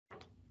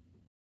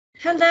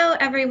Hello,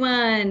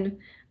 everyone.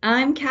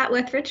 I'm Kat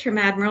Withridge from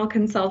Admiral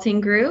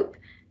Consulting Group.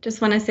 Just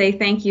want to say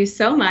thank you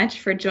so much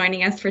for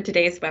joining us for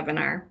today's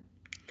webinar.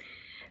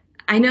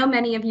 I know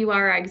many of you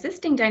are our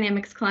existing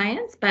Dynamics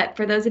clients, but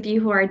for those of you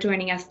who are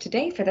joining us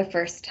today for the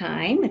first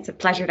time, it's a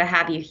pleasure to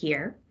have you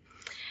here.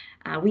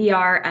 We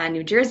are a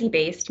New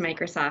Jersey-based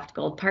Microsoft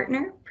Gold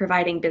partner,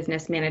 providing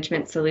business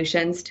management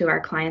solutions to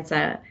our clients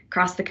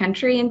across the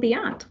country and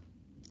beyond.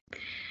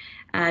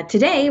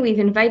 Today, we've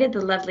invited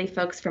the lovely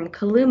folks from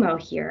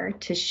CALUMO here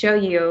to show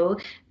you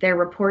their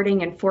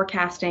reporting and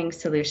forecasting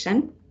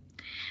solution.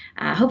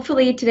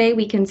 Hopefully today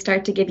we can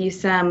start to give you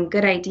some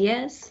good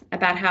ideas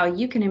about how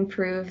you can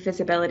improve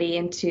visibility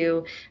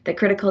into the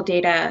critical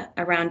data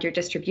around your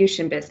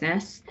distribution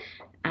business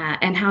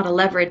and how to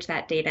leverage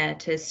that data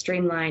to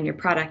streamline your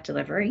product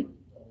delivery.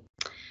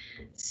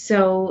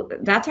 So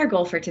that's our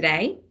goal for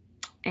today.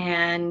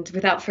 And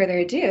without further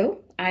ado,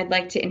 I'd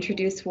like to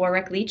introduce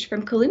Warwick Leach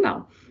from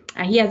CALUMO.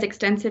 He has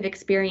extensive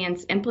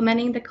experience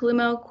implementing the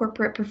CALUMO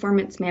corporate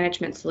performance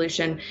management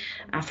solution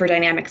for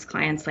Dynamics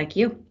clients like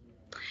you.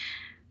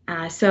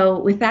 So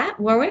with that,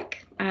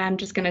 Warwick, I'm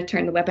just going to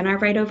turn the webinar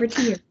right over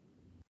to you.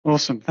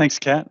 Awesome. Thanks,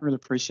 Kat. Really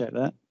appreciate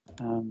that.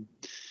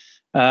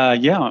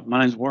 My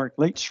name's Warwick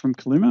Leach from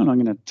CALUMO, and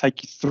I'm going to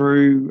take you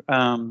through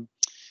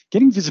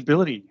getting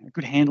visibility, a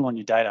good handle on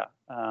your data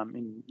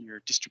in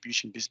your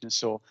distribution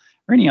business or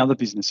any other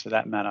business for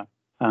that matter.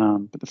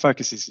 But the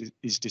focus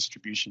is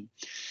distribution.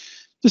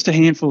 Just a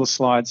handful of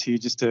slides here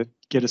just to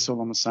get us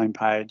all on the same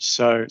page.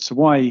 So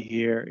why are you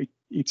here?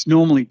 It's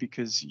normally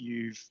because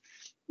you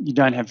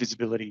don't have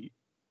visibility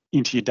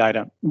into your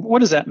data. What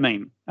does that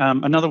mean?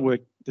 Another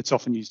word that's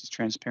often used is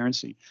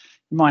transparency.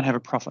 You might have a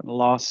profit and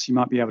loss. You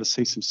might be able to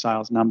see some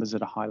sales numbers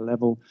at a high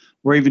level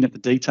or even at the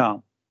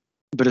detail.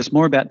 But it's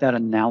more about that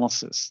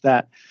analysis,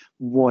 that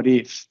what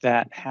if,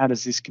 that how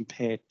does this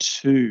compare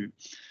to,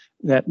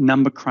 that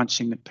number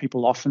crunching that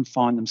people often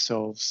find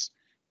themselves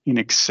in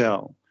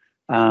Excel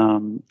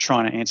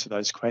trying to answer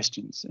those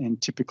questions.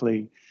 And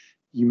typically,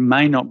 you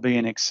may not be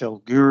an Excel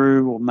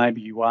guru, or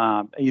maybe you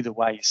are. Either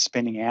way, you're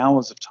spending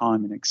hours of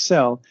time in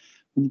Excel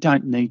when you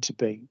don't need to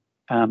be.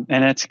 And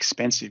that's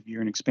expensive.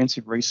 You're an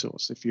expensive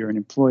resource. If you're an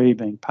employee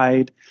being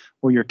paid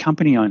or you're a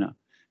company owner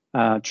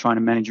trying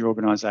to manage your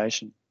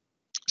organization,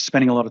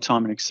 spending a lot of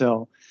time in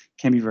Excel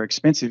can be very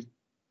expensive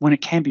when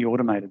it can be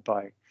automated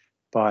by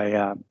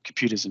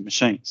computers and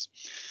machines.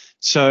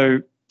 So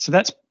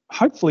that's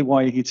hopefully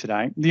why you're here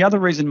today. The other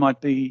reason might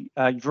be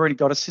you've already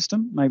got a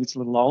system. Maybe it's a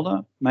little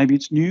older. Maybe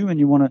it's new and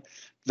you want to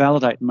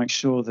validate and make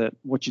sure that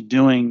what you're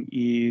doing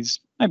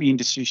is maybe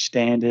industry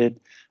standard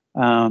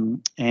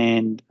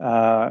and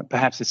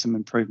perhaps there's some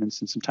improvements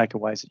and some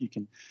takeaways that you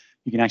can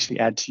actually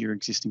add to your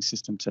existing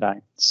system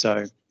today.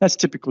 So that's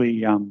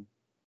typically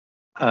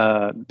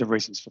the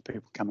reasons for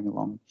people coming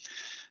along.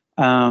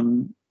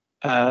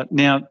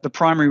 Now, the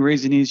primary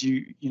reason is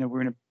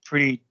we're in a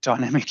pretty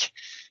dynamic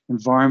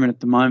environment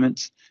at the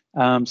moment.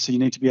 So you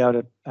need to be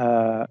able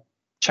to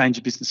change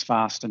your business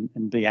fast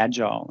and be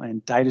agile.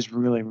 And data is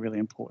really, really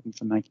important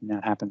for making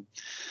that happen.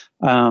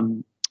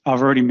 I've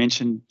already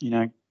mentioned,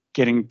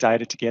 getting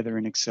data together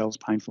in Excel is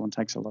painful and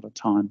takes a lot of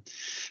time.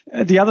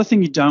 The other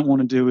thing you don't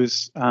want to do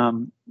is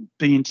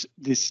be in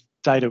this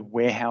data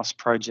warehouse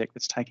project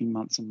that's taking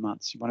months and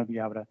months. You want to be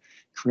able to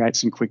create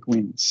some quick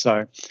wins.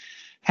 So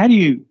how do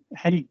you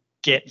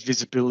get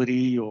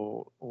visibility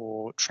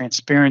or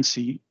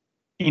transparency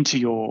into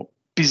your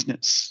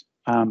business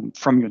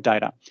from your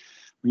data?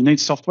 You need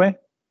software.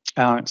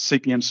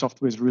 CPM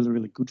software is really,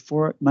 really good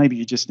for it. Maybe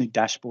you just need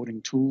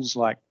dashboarding tools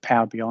like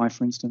Power BI,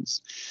 for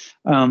instance.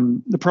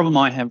 The problem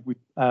I have with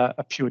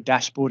a pure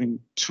dashboarding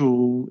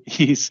tool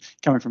is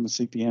coming from a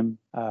CPM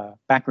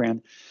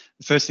background.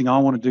 The first thing I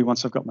want to do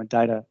once I've got my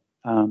data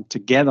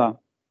together,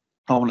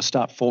 I want to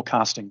start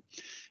forecasting.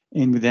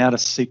 And without a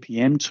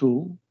CPM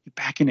tool, you're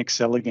back in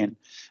Excel again.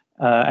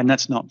 And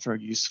that's not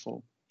very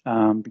useful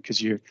because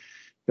you've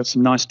got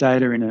some nice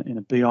data in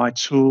a BI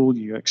tool,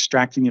 you're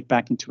extracting it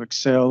back into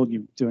Excel,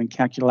 you're doing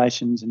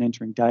calculations and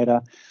entering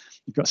data.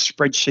 You've got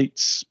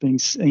spreadsheets being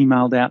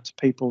emailed out to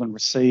people and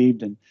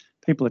received, and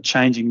people are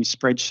changing your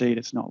spreadsheet.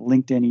 It's not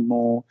linked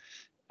anymore.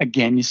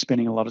 Again, you're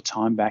spending a lot of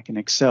time back in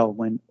Excel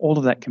when all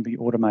of that can be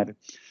automated.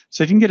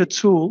 So if you can get a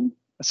tool,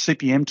 a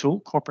CPM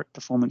tool, corporate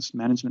performance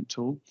management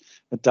tool,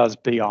 that does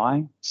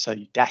BI, so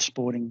your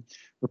dashboarding,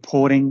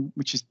 reporting,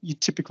 which is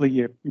typically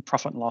your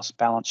profit and loss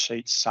balance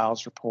sheets,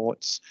 sales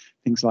reports,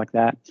 things like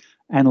that.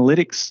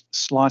 Analytics,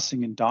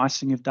 slicing and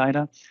dicing of data.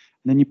 And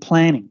then your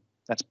planning,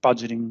 that's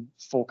budgeting,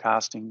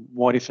 forecasting,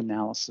 what-if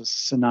analysis,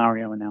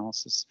 scenario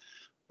analysis,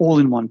 all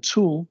in one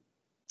tool.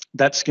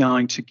 That's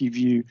going to give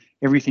you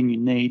everything you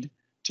need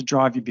to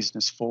drive your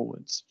business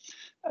forwards.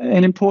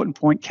 An important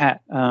point,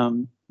 Kat,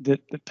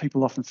 that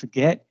people often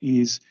forget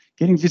is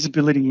getting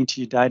visibility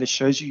into your data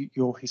shows you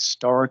your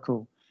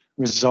historical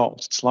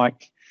results. It's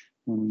like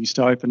when we used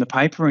to open the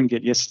paper and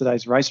get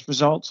yesterday's race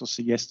results or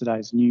see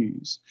yesterday's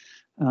news.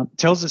 It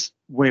tells us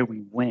where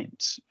we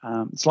went.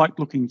 It's like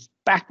looking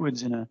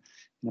backwards in a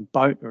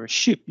boat or a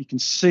ship. You can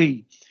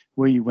see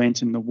where you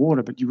went in the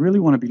water, but you really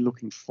want to be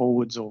looking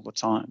forwards all the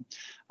time.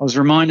 I was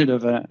reminded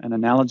of an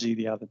analogy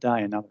the other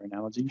day, another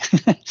analogy.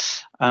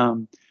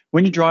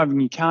 When you're driving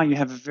your car, you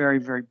have a very,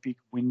 very big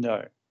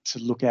window to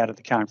look out of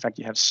the car. In fact,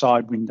 you have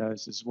side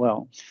windows as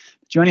well.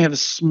 But you only have a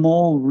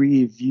small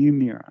rear view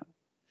mirror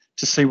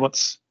to see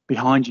what's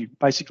behind you,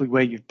 basically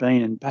where you've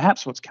been and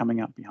perhaps what's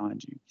coming up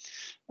behind you.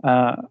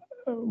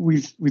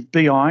 With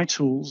BI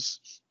tools,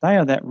 they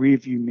are that rear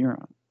view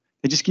mirror.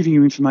 They're just giving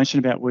you information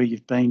about where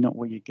you've been, not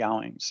where you're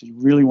going. So you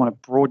really want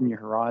to broaden your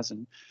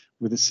horizon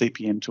with a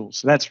CPM tool.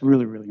 So that's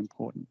really, really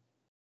important.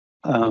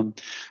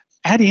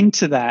 Add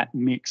into that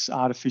mix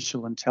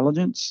artificial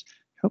intelligence,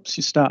 helps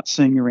you start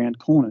seeing around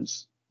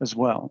corners as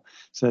well.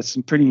 So there's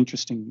some pretty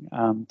interesting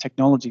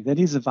technology that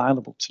is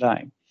available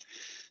today.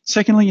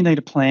 Secondly, you need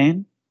a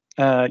plan.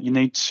 You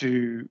need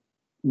to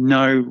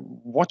know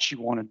what you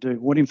want to do,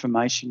 what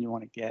information you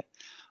want to get.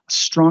 I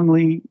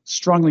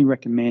strongly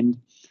recommend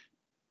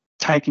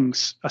taking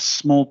a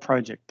small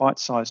project,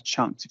 bite-sized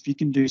chunks. If you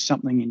can do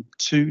something in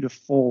 2 to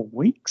 4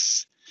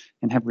 weeks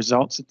and have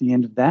results at the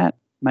end of that,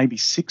 maybe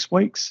 6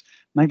 weeks,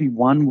 maybe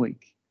 1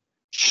 week,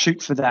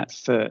 shoot for that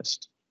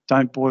first.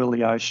 Don't boil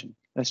the ocean.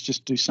 Let's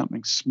just do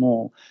something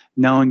small,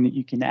 knowing that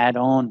you can add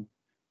on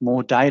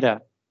more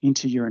data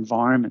into your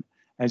environment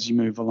as you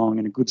move along,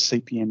 and a good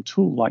CPM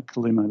tool like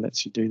CALUMO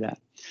lets you do that.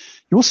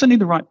 You also need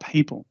the right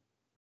people.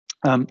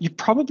 You've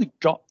probably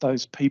got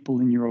those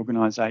people in your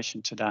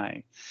organisation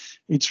today.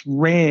 It's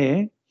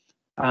rare,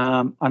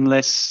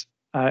 unless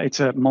it's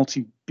a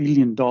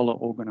multi-billion-dollar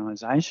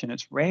organisation,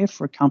 it's rare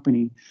for a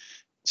company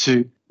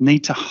to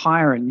need to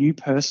hire a new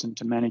person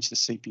to manage the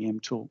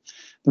CPM tool.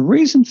 The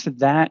reason for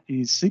that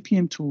is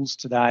CPM tools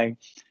today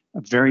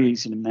are very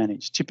easy to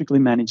manage, typically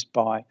managed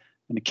by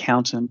an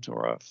accountant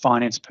or a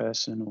finance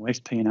person or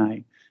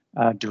FP&A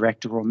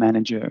director or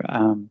manager.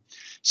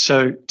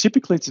 So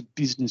typically it's a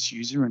business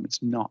user and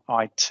it's not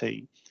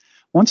IT.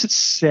 Once it's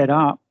set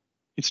up,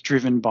 it's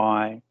driven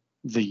by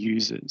the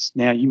users.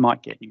 Now you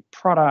might get new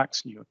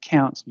products, new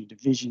accounts, new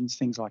divisions,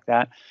 things like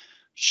that.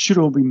 Should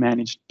all be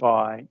managed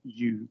by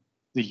you,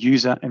 the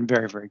user, and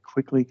very, very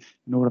quickly,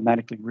 and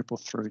automatically ripple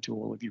through to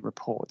all of your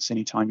reports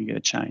anytime you get a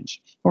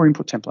change or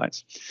input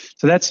templates.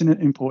 So that's an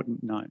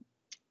important note.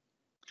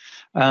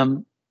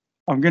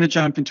 I'm going to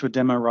jump into a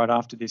demo right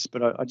after this,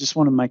 but I just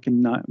want to make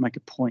a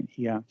point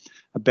here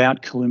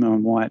about CALUMO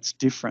and why it's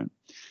different.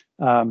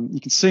 You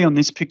can see on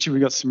this picture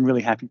we've got some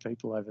really happy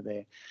people over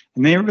there,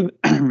 and they're really,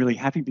 really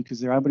happy because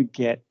they're able to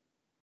get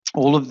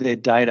all of their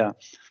data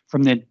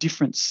from their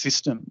different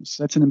systems.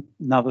 That's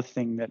another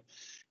thing that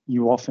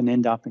you often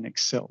end up in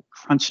Excel,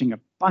 crunching a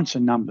bunch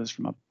of numbers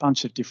from a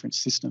bunch of different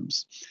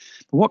systems.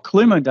 But what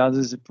CALUMO does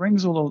is it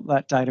brings all of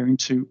that data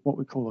into what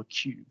we call a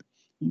cube.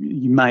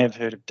 You may have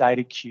heard of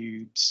data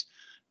cubes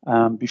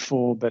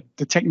before, but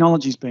the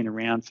technology's been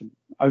around for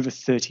over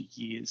 30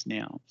 years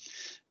now.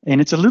 And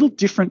it's a little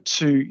different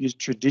to your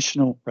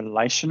traditional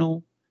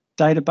relational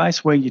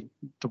database where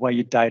the way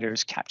your data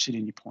is captured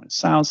in your point of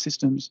sale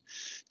systems,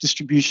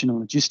 distribution and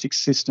logistics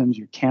systems,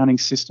 your accounting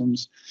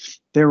systems.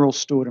 They're all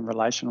stored in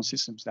relational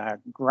systems. They are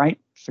great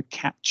for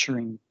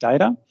capturing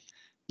data,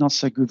 not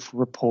so good for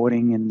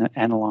reporting and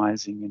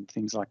analysing and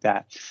things like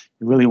that.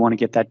 You really want to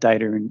get that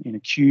data in a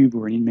cube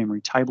or an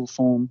in-memory table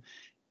form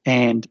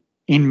and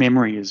in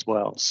memory as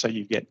well, so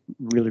you get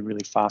really,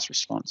 really fast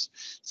response.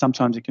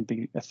 Sometimes it can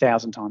be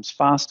 1,000 times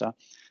faster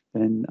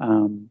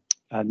than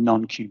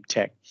non-cube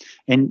tech.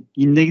 And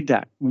you need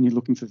that when you're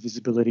looking for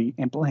visibility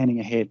and planning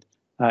ahead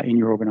in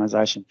your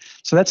organisation.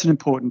 So that's an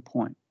important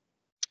point.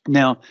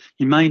 Now,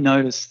 you may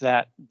notice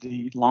that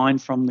the line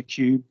from the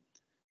cube,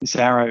 this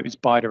arrow, is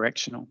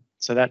bidirectional.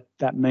 So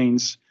that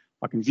means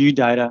I can view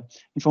data.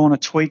 If I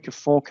want to tweak a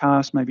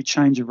forecast, maybe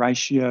change a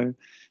ratio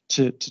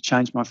to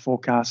change my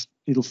forecast,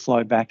 it'll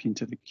flow back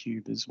into the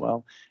cube as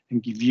well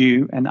and give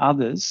you and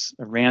others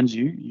around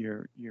you,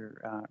 your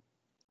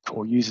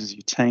core users,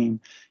 your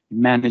team,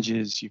 your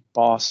managers, your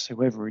boss,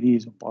 whoever it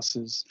is, or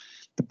bosses,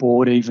 the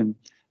board even,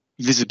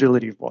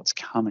 visibility of what's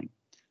coming.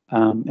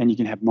 And you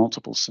can have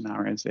multiple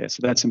scenarios there. So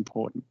that's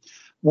important.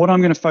 What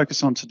I'm going to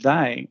focus on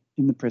today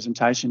in the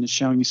presentation is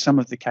showing you some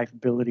of the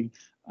capability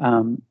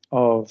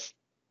of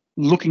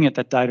looking at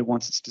that data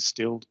once it's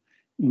distilled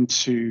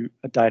into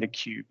a data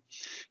cube.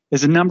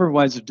 There's a number of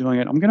ways of doing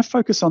it. I'm going to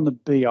focus on the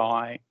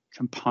BI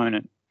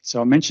component.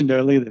 So I mentioned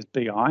earlier there's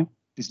BI,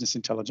 business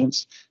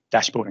intelligence,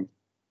 dashboarding.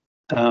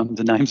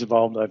 The name's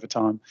evolved over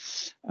time.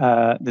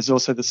 There's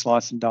also the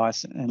slice and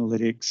dice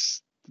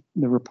analytics,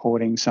 the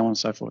reporting, so on and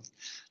so forth.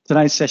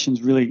 Today's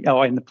session's really,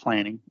 and the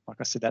planning. Like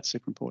I said, that's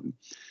super important.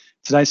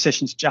 Today's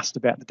session's just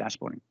about the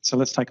dashboarding. So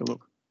let's take a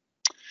look.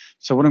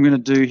 So what I'm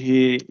going to do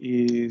here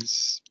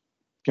is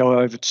go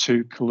over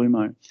to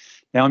CALUMO.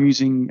 Now I'm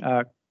using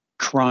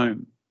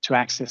Chrome to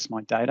access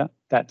my data.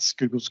 That's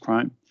Google's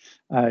Chrome.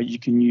 You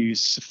can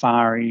use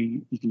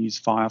Safari, you can use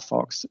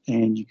Firefox,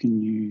 and you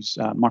can use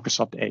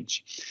Microsoft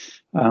Edge.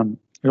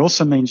 It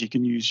also means you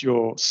can use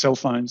your cell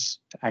phones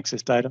to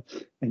access data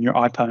and your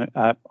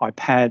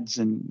iPads,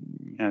 and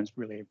it's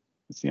really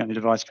It's the only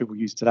device people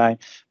use today.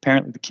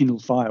 Apparently the Kindle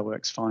Fire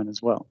works fine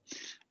as well.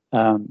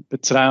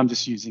 But today I'm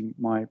just using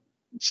my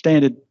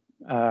standard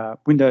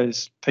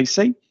Windows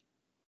PC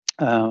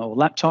or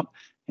laptop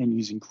and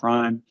using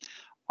Chrome.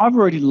 I've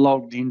already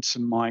logged into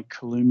my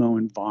CALUMO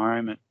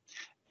environment,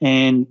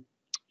 and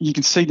you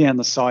can see down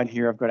the side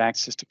here I've got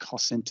access to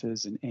cost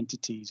centers and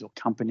entities or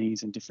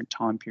companies and different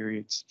time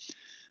periods.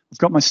 I've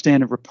got my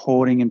standard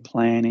reporting and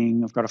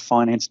planning. I've got a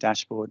finance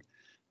dashboard.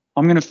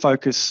 I'm going to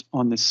focus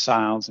on this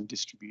sales and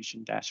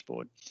distribution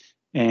dashboard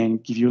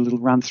and give you a little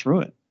run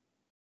through it.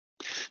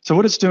 So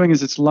what it's doing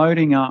is it's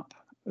loading up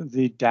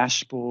the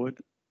dashboard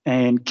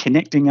and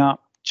connecting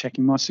up,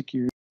 checking my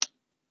security.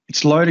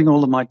 It's loading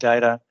all of my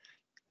data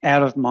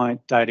out of my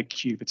data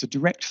cube. It's a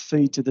direct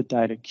feed to the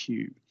data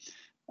cube.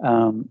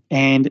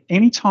 And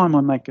anytime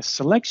I make a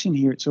selection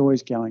here, it's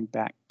always going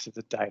back to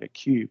the data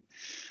cube.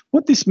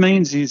 What this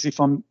means is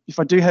if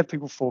I do have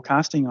people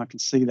forecasting, I can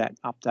see that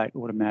update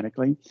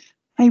automatically.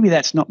 Maybe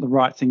that's not the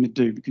right thing to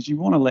do because you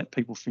want to let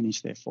people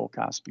finish their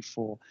forecast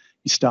before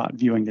you start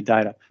viewing the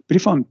data. But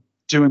if I'm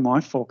doing my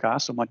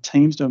forecast or my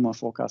team's doing my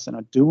forecast and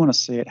I do want to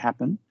see it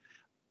happen,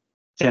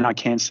 then I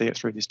can see it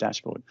through this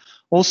dashboard.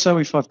 Also,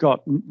 if I've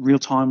got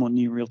real-time or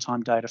near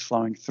real-time data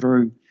flowing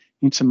through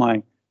into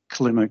my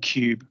CALUMO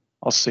cube,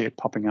 I'll see it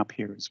popping up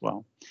here as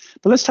well.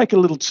 But let's take a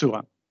little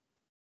tour.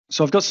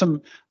 So I've got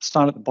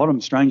start at the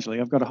bottom, strangely.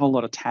 I've got a whole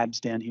lot of tabs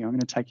down here. I'm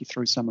going to take you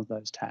through some of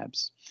those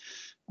tabs.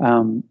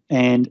 And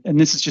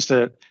this is just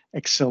a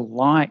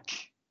Excel-like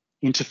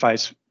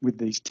interface with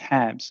these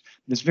tabs.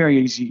 It's very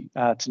easy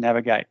to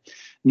navigate.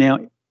 Now,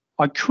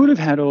 I could have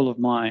had all of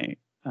my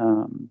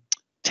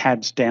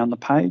tabs down the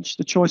page.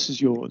 The choice is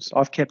yours.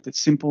 I've kept it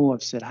simple.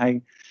 I've said,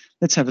 hey,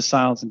 let's have a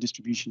sales and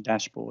distribution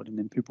dashboard, and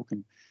then people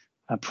can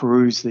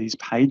peruse these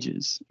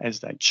pages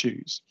as they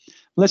choose.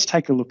 Let's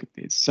take a look at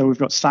this. So we've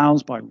got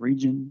sales by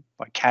region,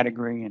 by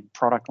category and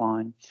product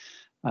line.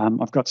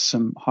 I've got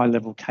some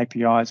high-level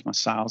KPIs, my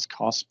sales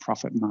costs,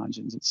 profit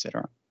margins,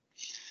 etc.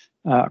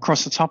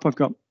 Across the top, I've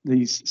got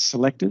these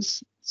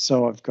selectors.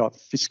 So I've got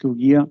fiscal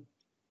year.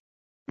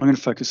 I'm going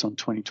to focus on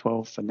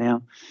 2012 for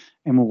now,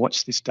 and we'll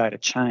watch this data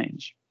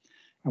change.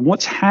 And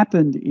what's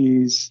happened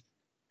is,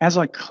 as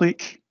I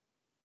click,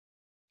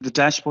 the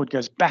dashboard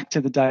goes back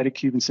to the data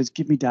cube and says,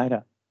 give me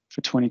data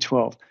for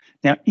 2012.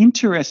 Now,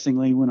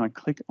 interestingly, when I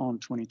click on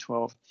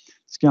 2012,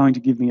 it's going to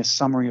give me a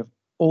summary of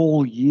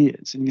all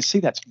years. And you see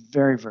that's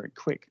very, very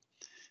quick.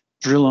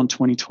 Drill on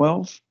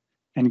 2012,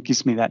 and it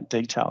gives me that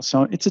detail.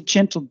 So it's a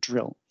gentle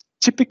drill.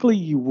 Typically,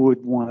 you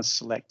would want to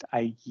select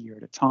a year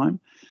at a time,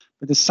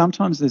 but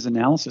sometimes there's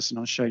analysis, and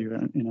I'll show you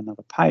in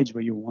another page,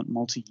 where you want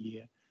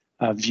multi-year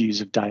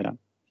views of data.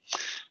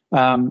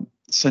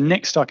 So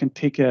next, I can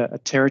pick a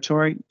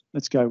territory.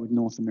 Let's go with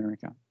North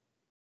America.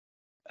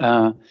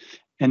 And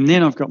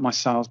then I've got my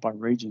sales by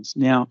regions.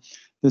 Now,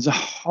 there's a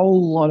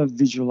whole lot of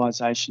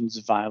visualizations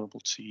available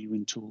to you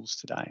in tools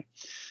today.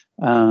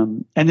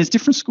 And there's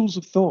different schools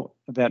of thought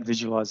about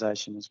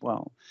visualization as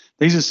well.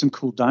 These are some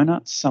cool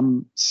donuts.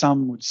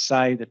 Some would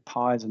say that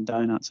pies and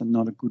donuts are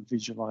not a good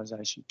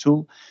visualization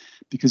tool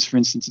because, for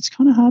instance, it's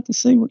kind of hard to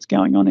see what's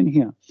going on in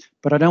here.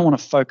 But I don't want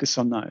to focus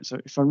on those. So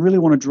if I really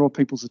want to draw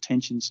people's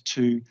attentions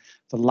to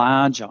the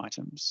large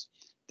items,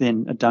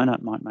 then a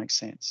donut might make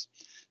sense.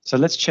 So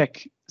let's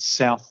check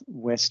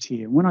Southwest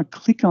here. When I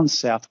click on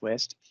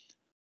Southwest,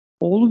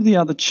 all of the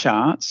other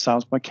charts,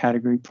 sales by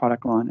category,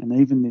 product line, and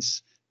even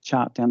this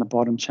chart down the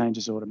bottom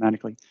changes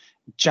automatically.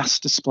 It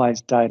just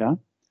displays data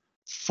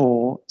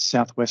for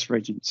Southwest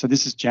region. So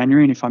this is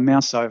January, and if I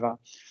mouse over,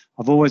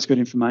 I've always got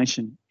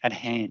information at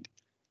hand,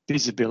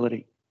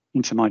 visibility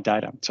into my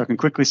data. So I can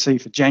quickly see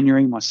for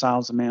January my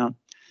sales amount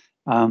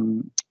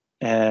and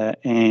the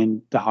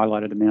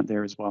highlighted amount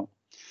there as well.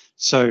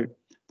 So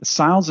the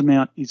sales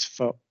amount is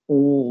for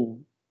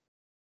all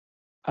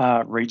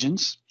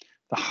regions.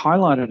 The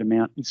highlighted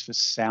amount is for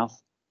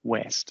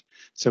Southwest.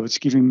 So it's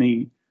giving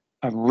me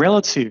a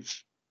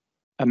relative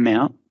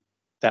amount,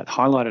 that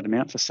highlighted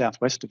amount for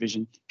Southwest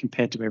division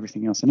compared to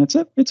everything else. And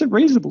it's a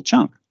reasonable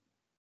chunk.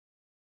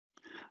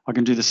 I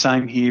can do the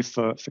same here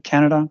for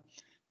Canada,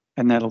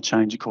 and that'll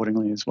change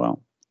accordingly as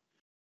well.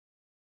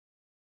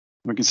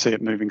 We can see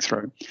it moving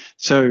through.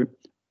 So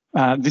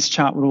this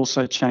chart would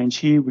also change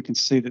here. We can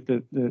see that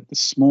the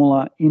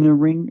smaller inner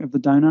ring of the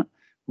donut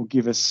will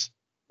give us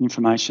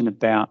information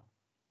about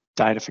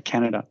data for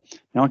Canada.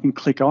 Now I can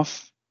click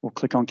off or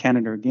click on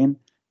Canada again,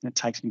 and it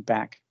takes me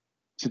back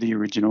to the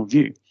original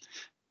view.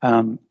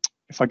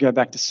 If I go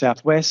back to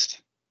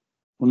Southwest,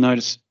 we'll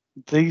notice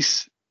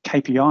these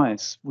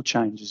KPIs will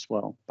change as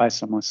well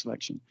based on my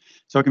selection.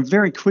 So I can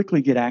very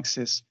quickly get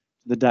access to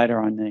the data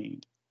I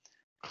need.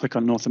 Click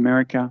on North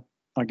America,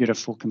 I get a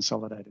full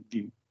consolidated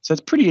view. So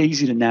it's pretty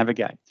easy to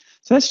navigate.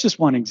 So that's just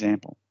one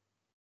example.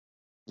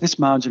 This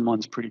margin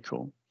one's pretty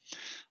cool.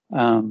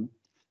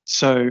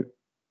 So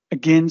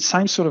again,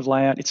 same sort of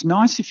layout. It's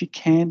nice if you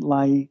can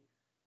lay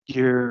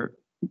your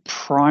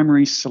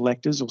primary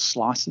selectors or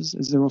slices,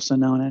 as they're also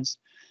known as,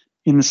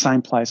 in the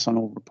same place on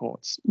all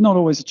reports. Not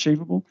always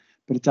achievable,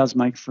 but it does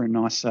make for a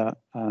nicer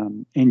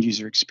end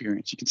user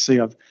experience. You can see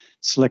I've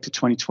selected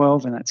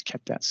 2012 and that's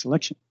kept that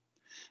selection.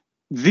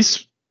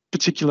 This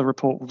particular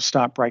report will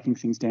start breaking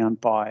things down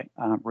by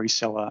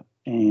reseller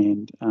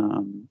and,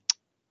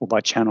 or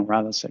by channel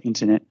rather, so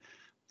internet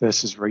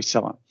versus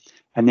reseller.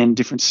 And then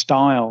different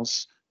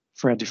styles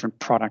for our different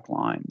product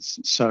lines.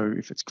 So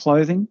if it's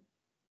clothing,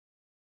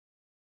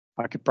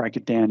 I could break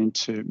it down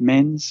into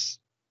men's,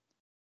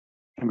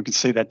 and we can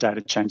see that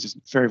data changes.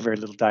 Very, very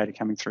little data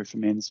coming through for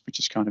men's, which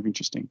is kind of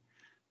interesting.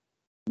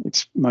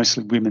 It's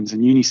mostly women's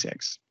and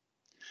unisex.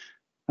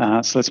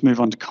 So let's move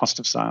on to cost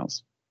of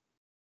sales.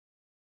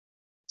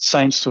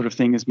 Same sort of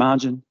thing as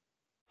margin,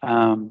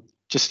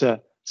 just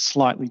a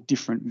slightly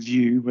different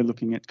view. We're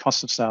looking at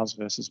cost of sales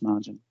versus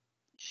margin.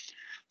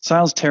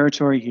 Sales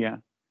territory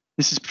here.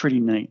 This is pretty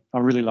neat. I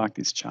really like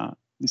this chart,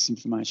 this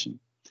information.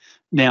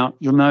 Now,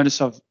 you'll notice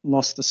I've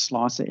lost the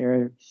slicer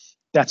area.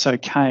 That's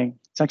okay.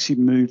 It's actually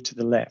moved to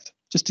the left,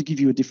 just to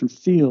give you a different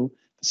feel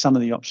for some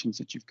of the options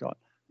that you've got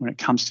when it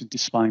comes to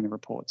displaying the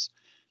reports.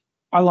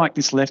 I like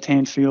this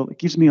left-hand feel. It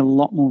gives me a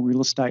lot more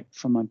real estate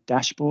from my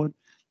dashboard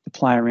to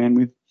play around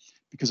with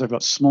because I've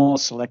got smaller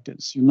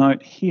selectors. You'll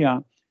note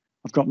here,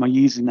 I've got my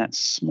years in that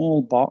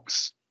small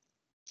box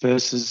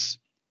versus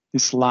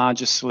this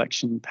larger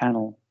selection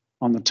panel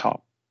on the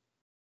top.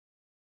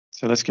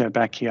 So let's go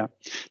back here.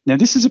 Now,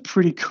 this is a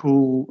pretty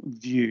cool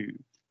view.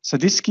 So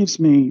this gives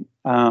me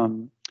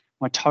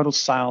my total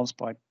sales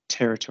by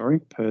territory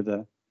per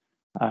the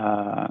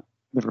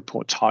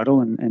report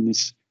title and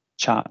this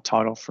chart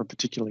title for a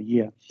particular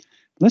year.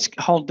 Let's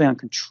hold down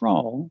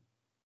Control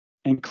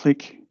and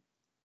click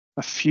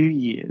a few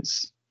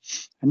years.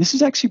 And this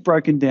is actually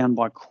broken down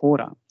by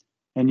quarter.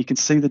 And you can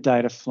see the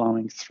data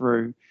flowing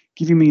through,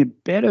 giving me a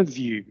better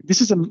view.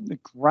 This is a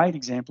great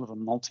example of a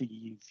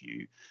multi-year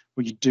view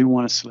where you do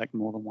want to select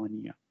more than 1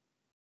 year.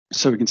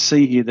 So we can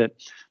see here that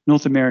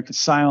North America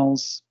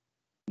sales,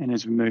 and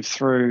as we move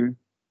through,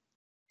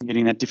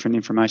 getting that different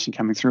information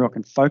coming through, I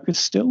can focus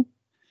still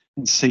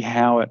and see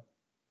how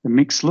the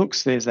mix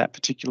looks. There's that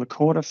particular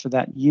quarter for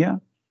that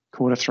year,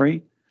 quarter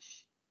 3,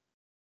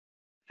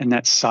 and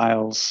that's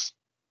sales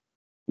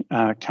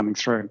coming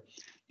through.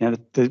 Now,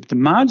 the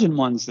margin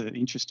one's the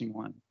interesting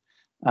one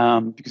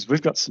because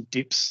we've got some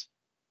dips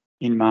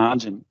in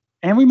margin,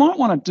 and we might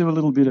want to do a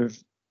little bit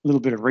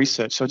of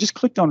research. So I just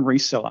clicked on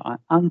reseller. I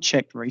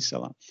unchecked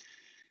reseller,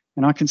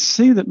 and I can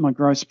see that my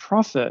gross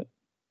profit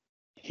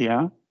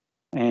here,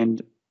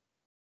 and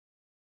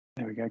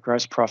there we go,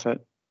 gross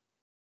profit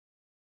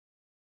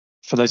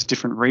for those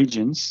different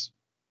regions.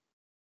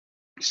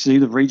 See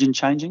the region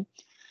changing?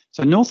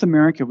 So North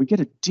America, we get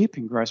a dip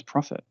in gross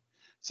profit.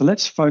 So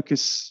let's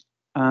focus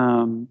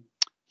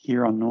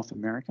here on North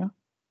America.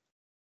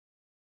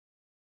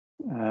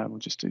 We'll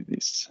just do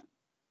this.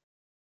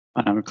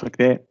 I know, we'll click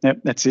there.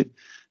 Yep, that's it.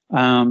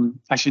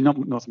 Actually, not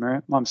North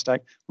America, my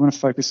mistake. We want to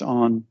focus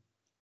on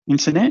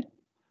internet.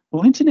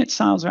 Well, internet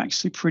sales are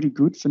actually pretty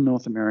good for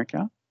North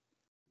America.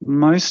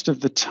 Most of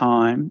the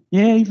time,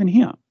 yeah, even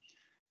here.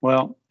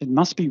 Well, it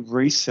must be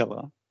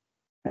reseller,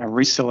 our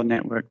reseller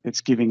network that's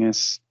giving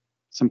us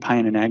some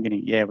pain and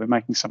agony. Yeah, we're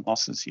making some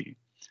losses here.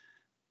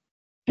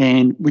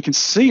 And we can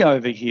see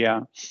over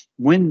here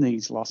when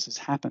these losses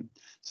happen.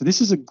 So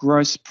this is a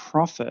gross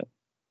profit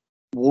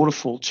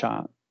waterfall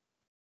chart.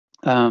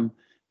 And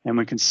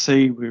we can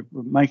see we're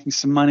making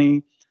some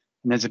money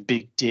and there's a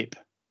big dip.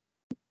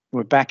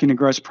 We're back into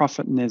gross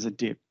profit and there's a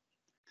dip.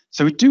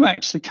 So we do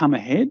actually come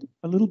ahead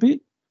a little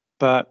bit,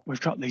 but we've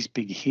got these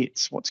big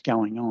hits. What's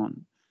going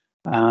on?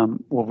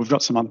 Well, we've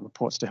got some other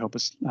reports to help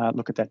us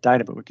look at that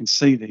data, but we can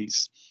see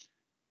these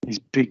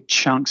big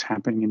chunks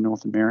happening in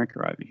North America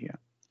over here.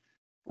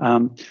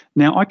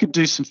 Now, I could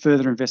do some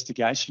further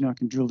investigation. I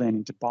can drill down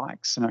into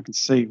bikes and I can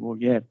see, well,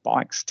 yeah,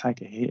 bikes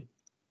take a hit.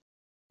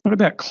 What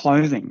about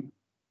clothing?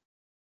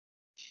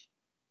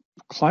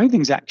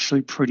 Clothing's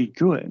actually pretty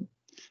good,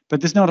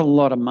 but there's not a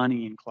lot of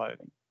money in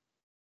clothing.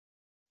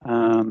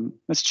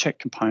 Let's check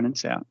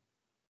components out.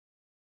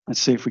 Let's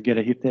see if we get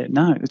a hit there.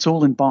 No, it's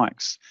all in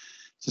bikes.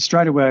 So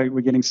straight away,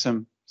 we're getting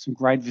some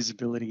great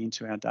visibility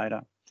into our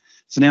data.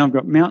 So now I've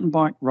got mountain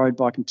bike, road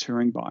bike, and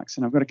touring bikes.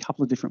 And I've got a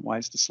couple of different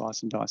ways to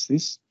slice and dice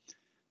this.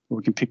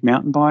 We can pick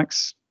mountain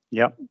bikes.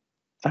 Yep,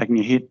 taking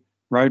a hit.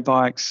 Road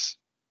bikes.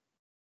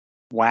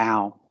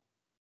 Wow,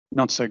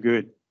 not so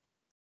good.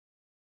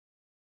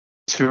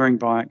 Touring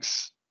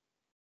bikes.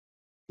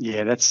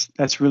 Yeah,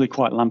 that's really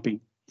quite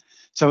lumpy.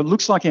 So it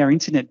looks like our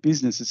internet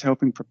business is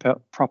helping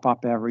prop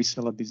up our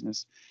reseller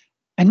business.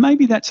 And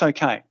maybe that's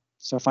okay.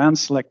 So if I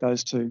unselect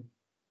those two,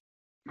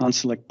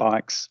 unselect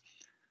bikes,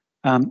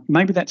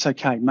 maybe that's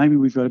okay. Maybe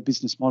we've got a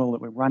business model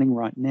that we're running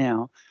right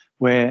now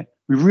where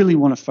we really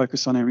want to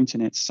focus on our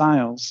internet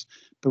sales,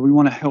 but we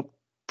want to help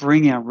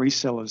bring our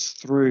resellers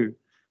through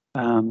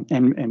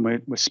and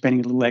we're spending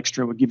a little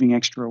extra, we're giving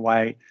extra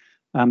away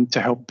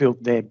to help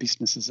build their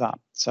businesses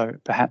up. So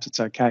perhaps it's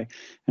okay.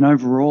 And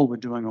overall, we're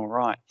doing all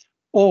right.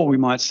 Or we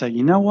might say,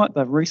 you know what,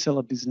 the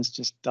reseller business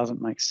just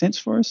doesn't make sense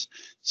for us,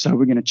 so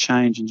we're going to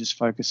change and just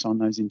focus on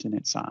those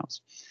internet sales.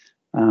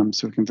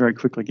 So we can very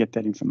quickly get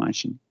that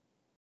information.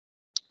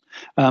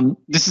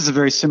 This is a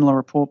very similar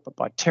report, but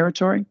by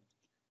territory.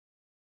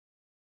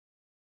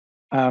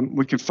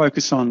 We can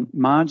focus on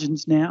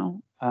margins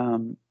now.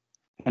 And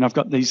I've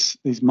got these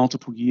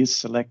multiple years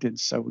selected.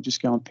 So we'll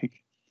just go and pick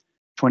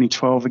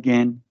 2012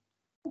 again,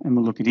 and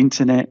we'll look at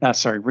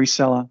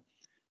reseller.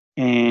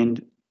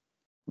 And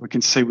we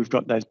can see we've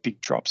got those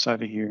big drops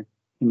over here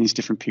in these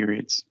different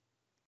periods.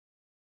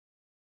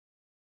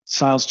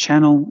 Sales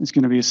channel is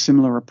going to be a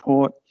similar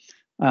report.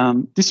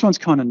 This one's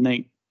kind of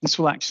neat. This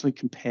will actually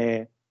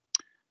compare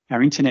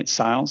our internet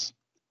sales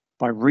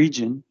by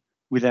region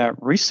with our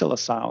reseller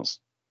sales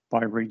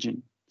by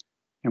region.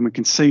 And we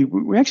can see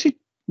we actually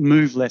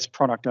move less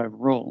product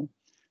overall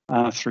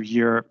through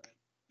Europe,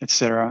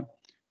 etc.,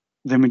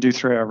 than we do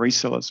through our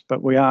resellers,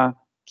 but we are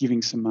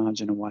giving some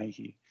margin away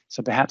here.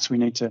 So perhaps we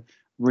need to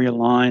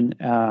realign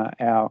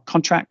our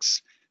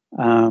contracts,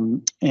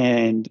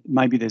 and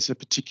maybe there's a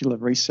particular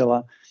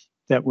reseller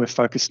that we're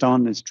focused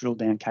on. There's drill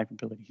down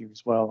capability here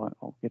as well.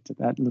 I'll get to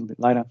that a little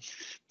bit later.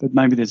 But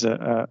maybe there's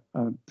a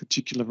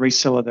particular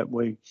reseller that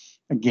we're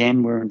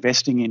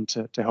investing in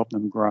to help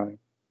them grow.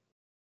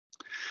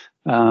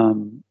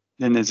 Then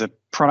there's a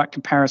product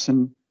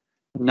comparison,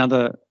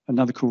 another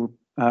cool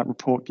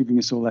report giving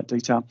us all that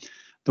detail.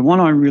 The one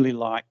I really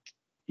like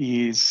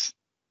is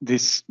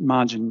this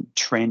margin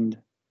trend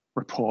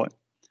report.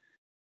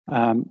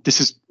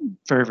 This is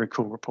very, very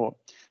cool report.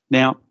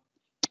 Now,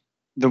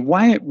 the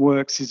way it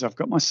works is I've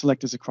got my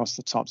selectors across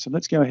the top. So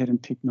let's go ahead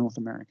and pick North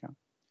America.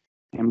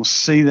 And we'll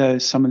see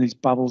some of these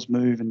bubbles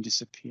move and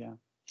disappear.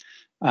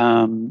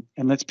 And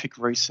let's pick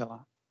reseller.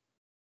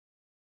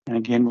 And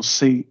again, we'll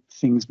see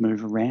things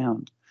move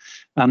around.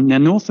 Now,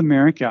 North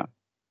America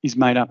is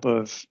made up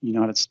of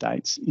United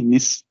States in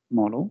this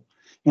model.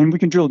 And we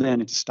can drill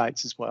down into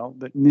states as well.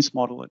 But in this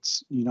model,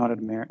 it's United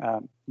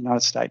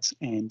States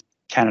and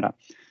Canada.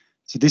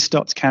 So this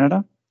dot's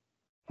Canada,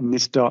 and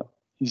this dot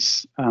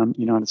is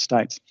United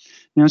States.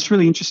 Now, it's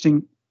really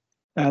interesting.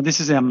 This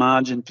is our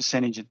margin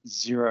percentage at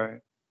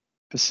 0%.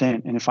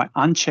 And if I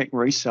uncheck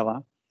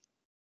reseller,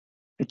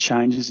 it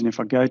changes. And if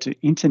I go to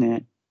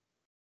internet,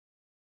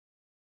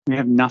 we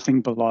have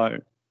nothing below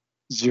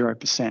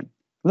 0%.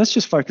 Let's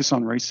just focus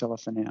on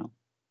reseller for now.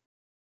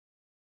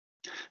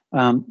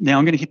 Now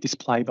I'm going to hit this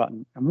play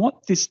button. And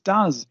what this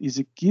does is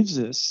it gives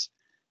us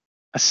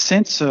a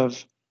sense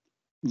of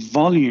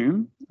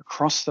volume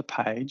across the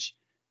page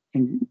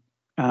and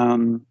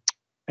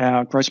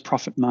our gross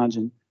profit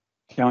margin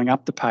going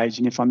up the page.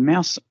 And if I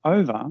mouse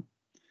over,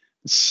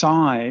 the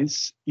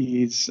size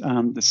is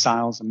the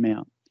sales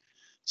amount.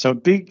 So a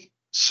big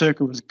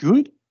circle is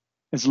good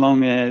as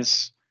long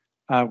as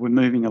we're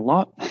moving a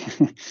lot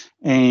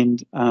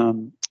and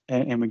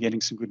we're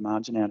getting some good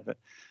margin out of it.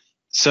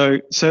 So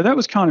that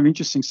was kind of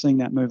interesting seeing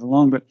that move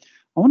along. But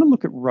I want to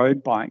look at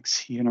road bikes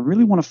here, and I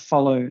really want to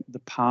follow the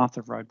path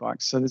of road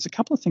bikes. So there's a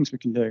couple of things we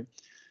can do.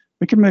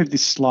 We can move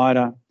this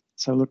slider.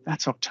 So look,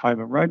 that's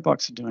October. Road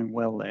bikes are doing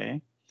well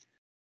there.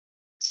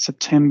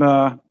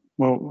 September,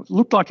 well, it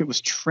looked like it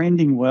was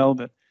trending well,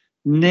 but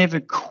never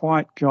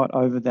quite got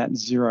over that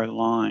 0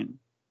 line.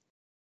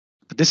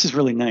 But this is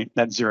really neat,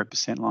 that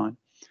 0% line.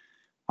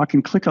 I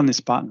can click on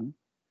this button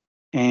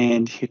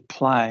and hit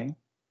play.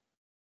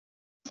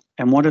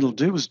 And what it'll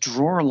do is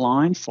draw a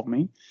line for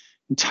me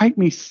and take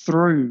me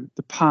through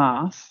the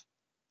path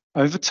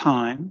over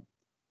time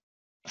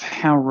of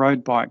how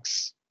road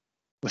bikes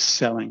were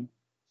selling.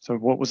 So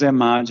what was our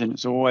margin?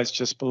 It's always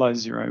just below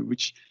 0,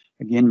 which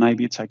again,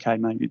 maybe it's okay,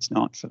 maybe it's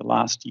not for the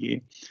last year.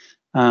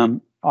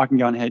 I can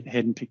go ahead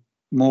and pick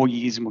more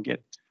years and we'll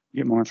get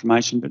more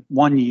information, but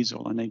 1 year is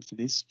all I need for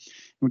this.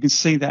 And we can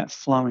see that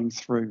flowing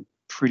through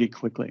pretty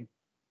quickly.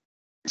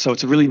 So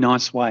it's a really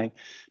nice way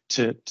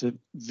to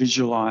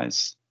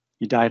visualize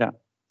your data.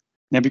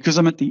 Now, because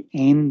I'm at the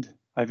end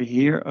over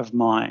here of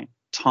my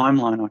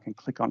timeline, I can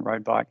click on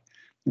road bike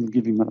and it'll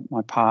give me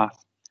my path.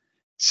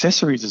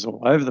 Accessories is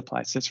all over the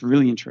place. That's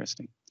really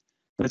interesting.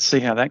 Let's see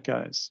how that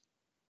goes.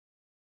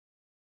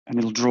 And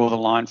it'll draw the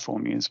line for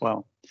me as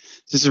well.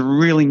 This is a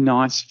really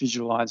nice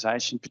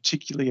visualization,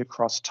 particularly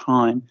across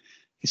time,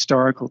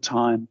 historical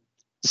time,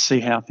 to see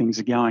how things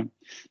are going.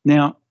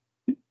 Now,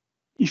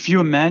 if you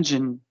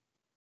imagine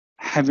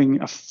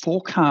having a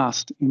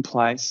forecast in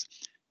place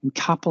and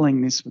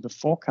coupling this with a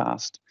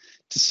forecast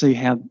to see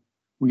how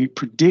we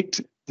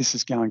predict this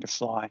is going to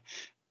fly,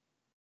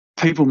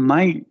 people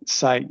may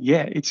say,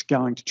 yeah, it's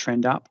going to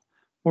trend up,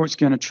 or it's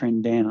going to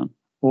trend down,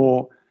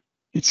 or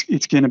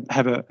it's going to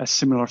have a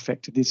similar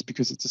effect to this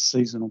because it's a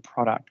seasonal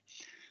product.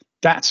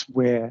 That's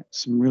where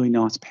some really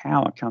nice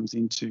power comes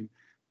into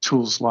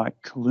tools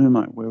like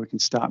CALUMO, where we can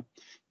start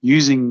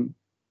using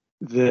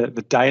the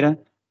data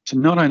to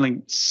not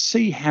only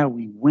see how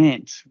we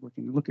went, we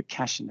can look at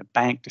cash in the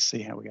bank to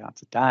see how we are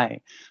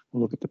today.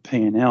 We'll look at the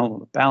P&L or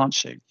the balance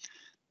sheet,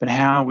 but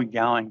how are we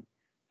going?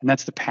 And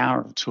that's the power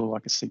of a tool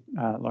like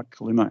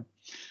CALUMO.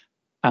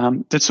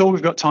 That's all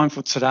we've got time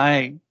for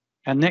today.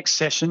 Our next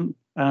session,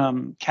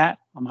 Kat,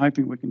 I'm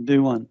hoping we can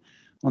do one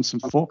on some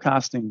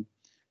forecasting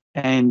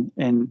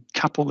and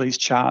couple these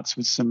charts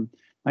with some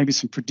maybe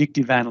some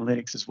predictive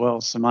analytics as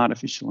well, some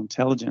artificial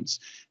intelligence,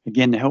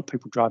 again, to help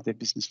people drive their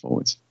business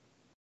forwards.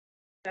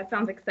 That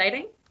sounds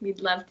exciting. We'd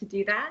love to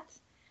do that.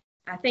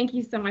 Thank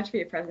you so much for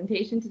your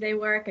presentation today,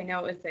 Warwick. I know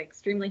it was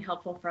extremely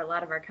helpful for a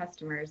lot of our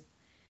customers.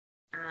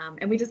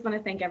 And we just want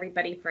to thank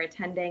everybody for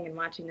attending and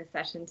watching this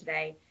session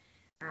today.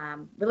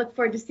 We look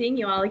forward to seeing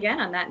you all again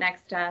on that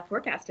next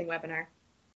forecasting webinar.